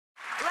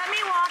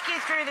you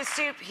through the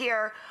soup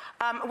here.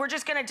 We're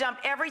just gonna dump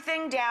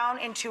everything down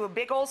into a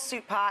big old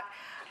soup pot.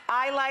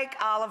 I like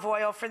olive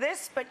oil for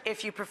this, but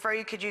if you prefer,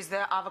 you could use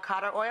the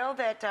avocado oil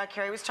that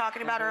Carrie was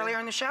talking about earlier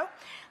in the show.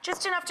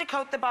 Just enough to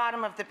coat the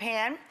bottom of the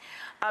pan.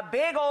 A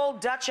big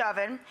old Dutch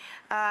oven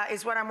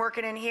is what I'm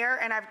working in here,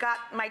 and I've got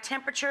my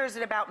temperatures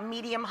at about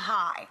medium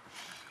high.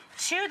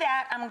 To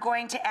that, I'm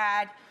going to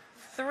add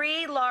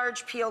 3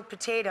 large peeled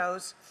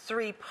potatoes,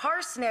 3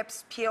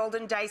 parsnips peeled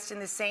and diced in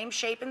the same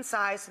shape and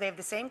size so they have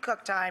the same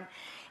cook time,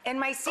 and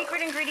my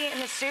secret ingredient in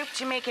the soup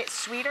to make it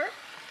sweeter,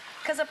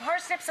 because a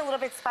parsnip's a little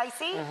bit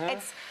spicy.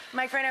 It's,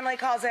 my friend Emily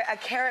calls it a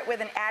carrot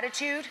with an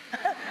attitude.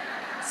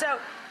 So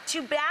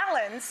to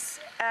balance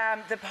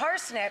the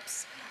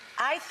parsnips,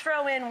 I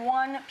throw in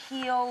 1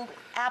 peeled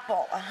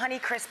apple, a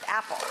Honeycrisp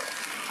apple.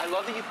 I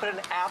love that you put an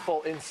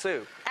apple in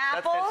soup.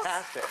 Apples,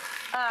 that's fantastic.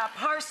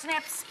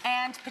 Parsnips,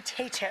 and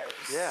potatoes.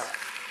 Yeah.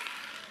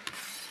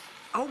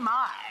 Oh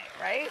my,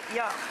 right?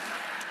 Yum.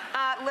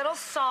 Little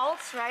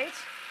salt, right?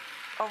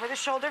 Over the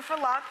shoulder for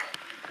luck.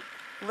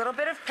 A little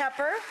bit of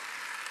pepper.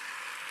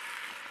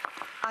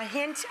 A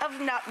hint of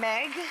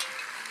nutmeg.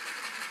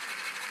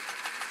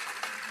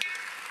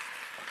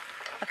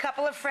 A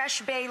couple of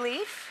fresh bay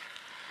leaf.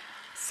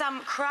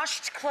 Some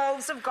crushed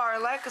cloves of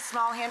garlic, a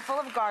small handful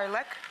of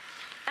garlic.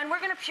 And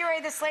we're gonna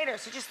puree this later,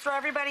 so just throw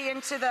everybody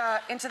into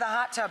the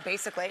hot tub,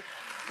 basically.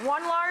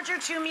 1 large or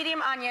 2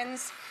 medium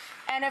onions,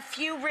 and a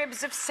few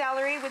ribs of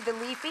celery with the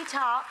leafy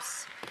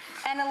tops,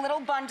 and a little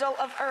bundle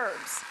of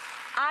herbs.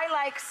 I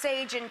like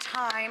sage and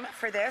thyme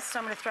for this, so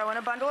I'm gonna throw in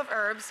a bundle of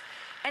herbs.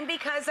 And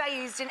because I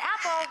used an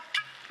apple,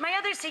 my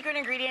other secret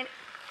ingredient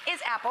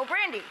is apple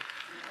brandy.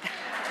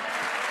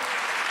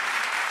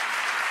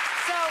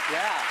 So,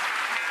 yeah.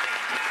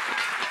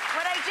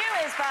 What I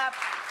do is, Bob,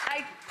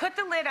 I put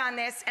the lid on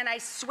this and I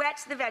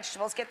sweat the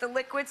vegetables, get the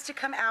liquids to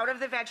come out of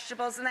the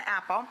vegetables and the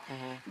apple.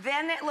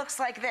 Then it looks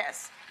like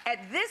this.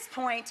 At this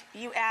point,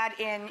 you add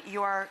in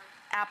your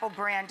apple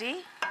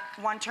brandy,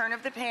 1 turn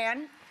of the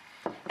pan,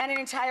 and an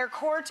entire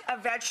quart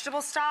of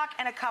vegetable stock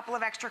and a couple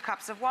of extra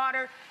cups of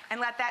water, and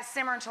let that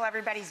simmer until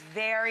everybody's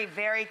very,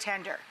 very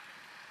tender.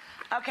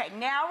 Okay,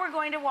 now we're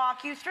going to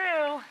walk you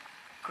through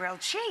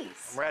grilled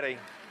cheese. I'm ready.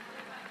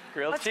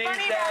 Grilled What's cheese funny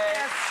day. about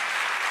this?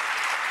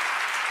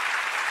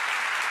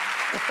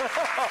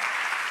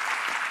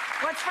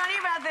 What's funny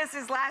about this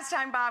is last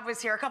time Bob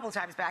was here, a couple of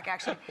times back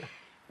actually,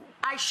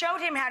 I showed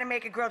him how to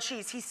make a grilled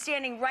cheese. He's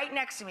standing right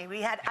next to me.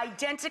 We had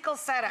identical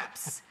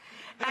setups.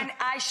 And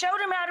I showed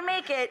him how to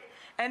make it,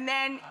 and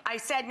then I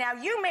said, now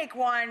you make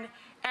one,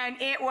 and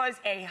it was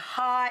a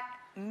hot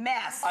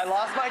mess. I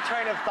lost my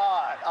train of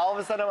thought. All of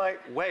a sudden, I'm like,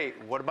 wait,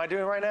 what am I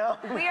doing right now?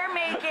 We are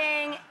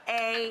making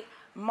a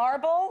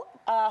marble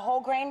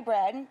whole grain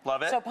bread.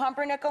 Love it. So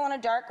pumpernickel and a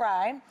dark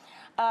rye.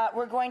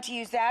 We're going to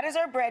use that as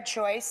our bread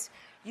choice.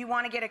 You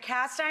want to get a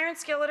cast iron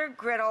skillet or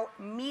griddle,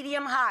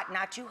 medium hot,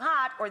 not too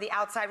hot, or the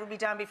outside will be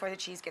done before the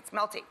cheese gets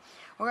melty.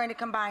 We're going to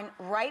combine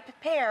ripe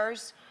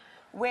pears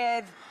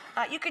with,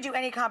 you could do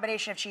any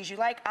combination of cheese you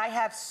like. I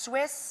have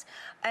Swiss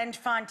and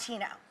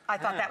Fontina. I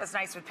thought that was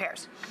nice with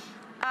pears.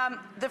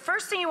 The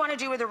first thing you want to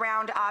do with a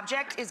round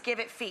object is give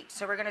it feet.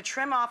 So we're going to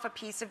trim off a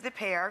piece of the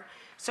pear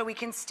so we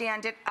can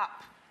stand it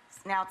up.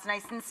 Now it's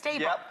nice and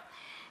stable. Yep.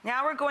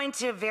 Now we're going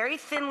to very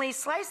thinly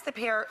slice the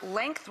pear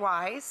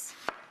lengthwise,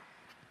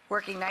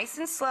 working nice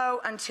and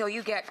slow until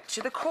you get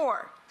to the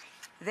core.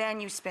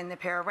 Then you spin the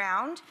pear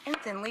around and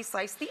thinly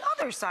slice the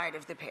other side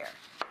of the pear.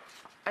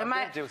 I'm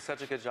going to do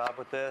such a good job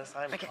with this.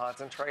 I'm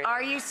concentrating.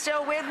 Are you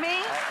still with me? I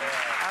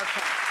am.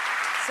 Okay.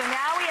 So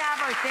now we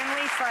have our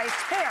thinly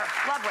sliced pear.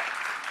 Lovely.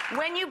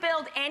 When you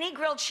build any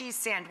grilled cheese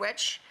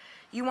sandwich,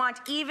 you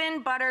want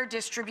even butter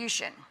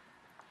distribution.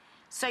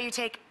 So you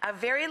take a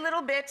very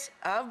little bit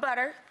of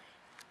butter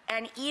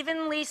and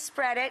evenly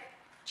spread it,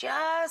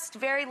 just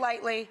very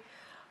lightly,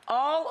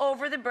 all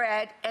over the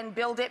bread and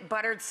build it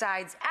buttered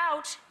sides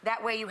out.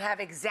 That way you have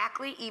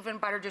exactly even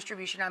butter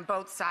distribution on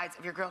both sides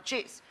of your grilled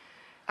cheese.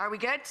 Are we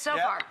good so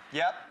far?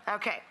 Yep.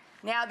 Okay.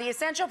 Now the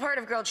essential part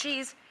of grilled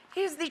cheese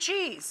is the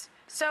cheese.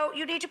 So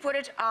you need to put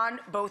it on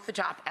both the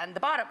top and the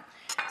bottom.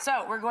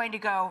 So we're going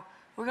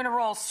to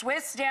roll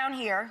Swiss down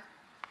here.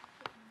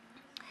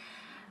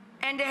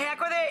 And to heck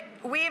with it,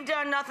 we've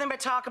done nothing but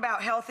talk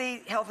about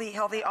healthy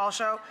all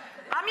show.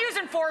 I'm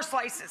using 4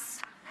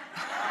 slices.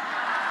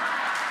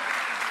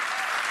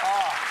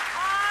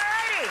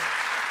 Alrighty.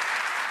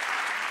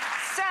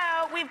 So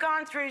we've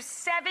gone through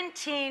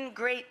 17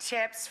 great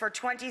tips for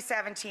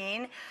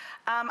 2017.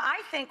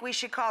 I think we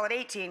should call it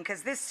 18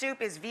 because this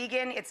soup is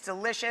vegan, it's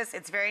delicious,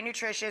 it's very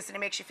nutritious, and it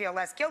makes you feel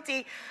less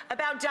guilty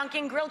about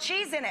dunking grilled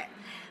cheese in it.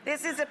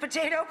 This is a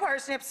potato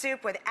parsnip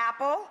soup with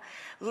apple,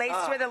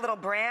 laced with a little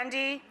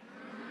brandy.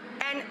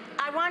 And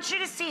I want you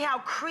to see how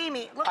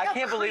creamy. Look how I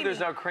can't believe there's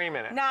no cream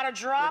in it. Not a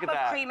drop of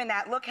cream in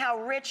that. Look how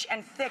rich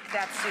and thick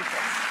that soup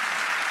is.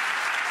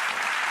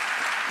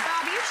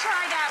 Bob, you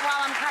try that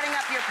while I'm cutting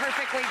up your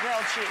perfectly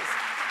grilled cheese.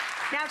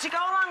 Now, to go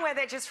along with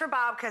it, just for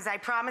Bob, because I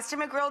promised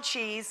him a grilled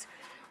cheese,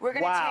 we're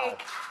going to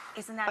take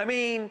Isn't that? I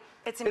mean,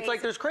 it's like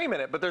amazing. there's cream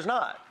in it, but there's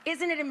not.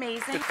 Isn't it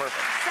amazing? It's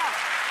perfect. So,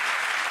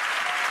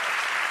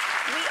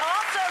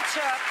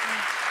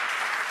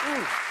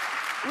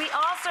 we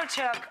also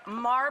took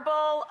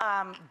marble,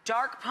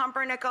 dark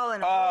pumpernickel,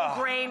 and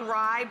whole grain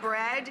rye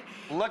bread.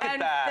 Look at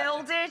and that.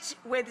 filled it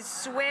with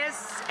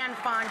Swiss and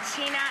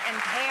Fontina and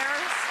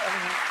pears.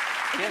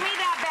 Give me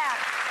that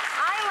back.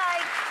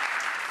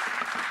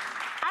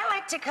 I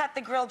like to cut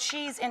the grilled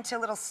cheese into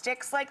little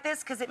sticks like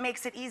this because it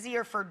makes it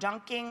easier for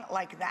dunking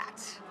like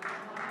that.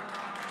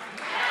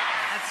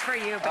 That's for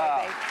you,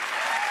 baby.